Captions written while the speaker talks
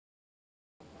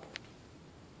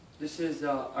This is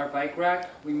our bike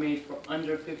rack we made for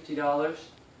under $50,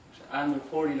 under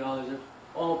 $40.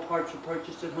 All parts were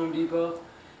purchased at Home Depot.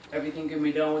 Everything can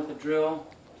be done with a drill.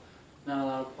 Not a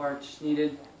lot of parts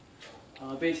needed.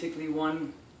 Basically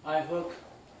one eye hook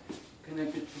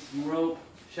connected to some rope,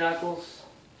 shackles.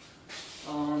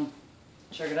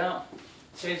 Check it out.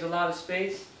 Saves a lot of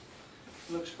space.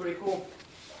 Looks pretty cool.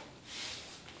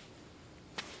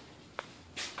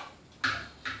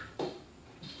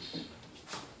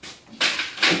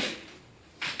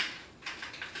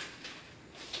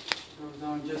 Goes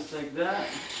on just like that.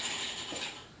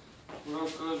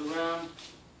 Rope goes around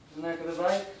the neck of the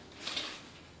bike.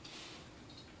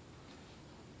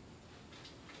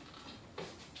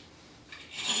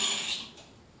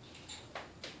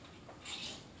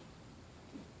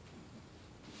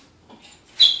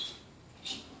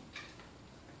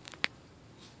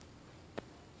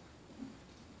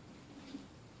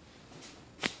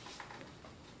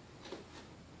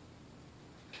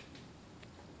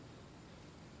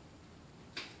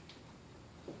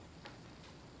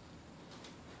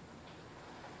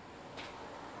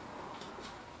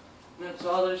 That's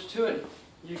all there's to it.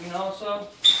 You can also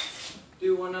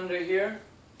do one under here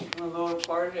on the lower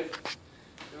part if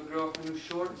your girlfriend who's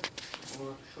short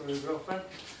or shorter girlfriend.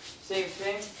 Same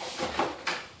thing.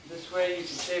 This way you can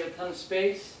save a ton of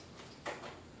space.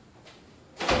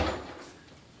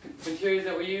 Materials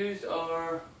that we used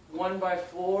are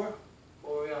 1x4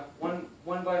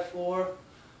 1x4,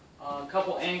 a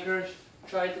couple anchors.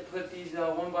 Tried to put these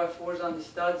 1x4s on the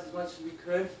studs as much as we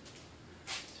could.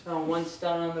 Found one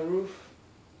stud on the roof,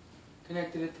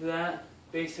 connected it to that,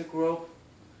 basic rope.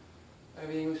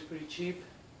 Everything was pretty cheap.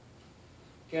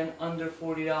 Again, under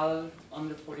 $40 at Home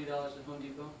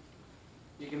Depot.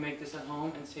 You can make this at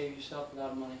home and save yourself a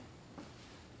lot of money.